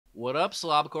What up,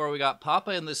 Slobcore? We got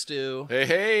Papa in the stew. Hey,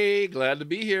 hey, glad to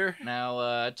be here.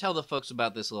 Now, tell the folks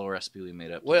about this little recipe we made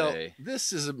up Well, today.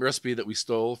 this is a recipe that we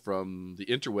stole from the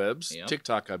interwebs, Yep.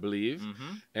 TikTok, I believe.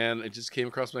 And it just came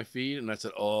across my feed, and I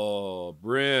said, oh,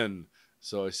 Bryn.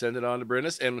 So I sent it on to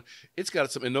Brynnis, and it's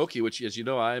got some Enoki, which, as you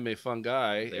know, I am a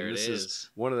fungi. There and it this is.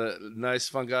 one of the nice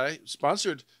fungi,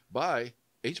 sponsored by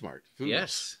H-Mart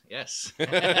Foods. Yes.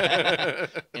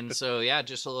 And so, yeah,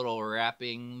 just a little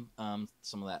wrapping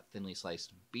some of that thinly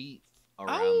sliced beef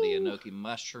around the Enoki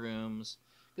mushrooms.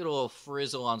 Get a little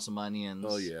frizzle on some onions.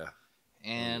 Oh, yeah.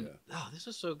 And, this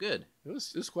is so good. It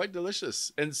was quite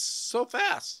delicious and so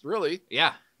fast, really.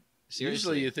 Yeah. Seriously.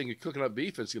 Usually you think of cooking up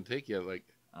beef, it's going to take you like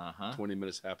 20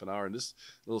 minutes, half an hour, and this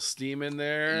little steam in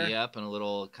there. Yep, and a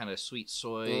little kind of sweet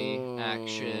soy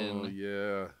action. Oh,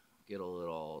 yeah. Get a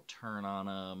little turn on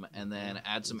them, and then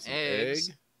add some eggs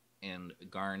and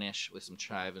garnish with some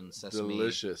chive and sesame.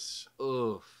 Delicious.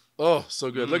 Oof. Oh,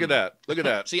 so good. Look at that. Look at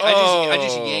that. See, I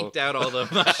just yanked out all the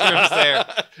mushrooms there.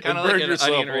 Kind of like an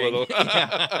onion a ring. little.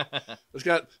 Yeah. It's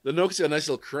got the Enoki's got a nice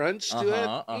little crunch to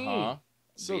it.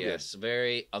 So yes,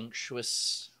 very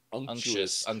unctuous.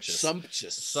 Unctuous.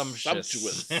 Sumptuous.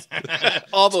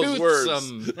 All those words.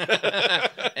 Toothsome.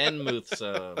 And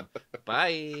moothsome.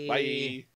 Bye. Bye.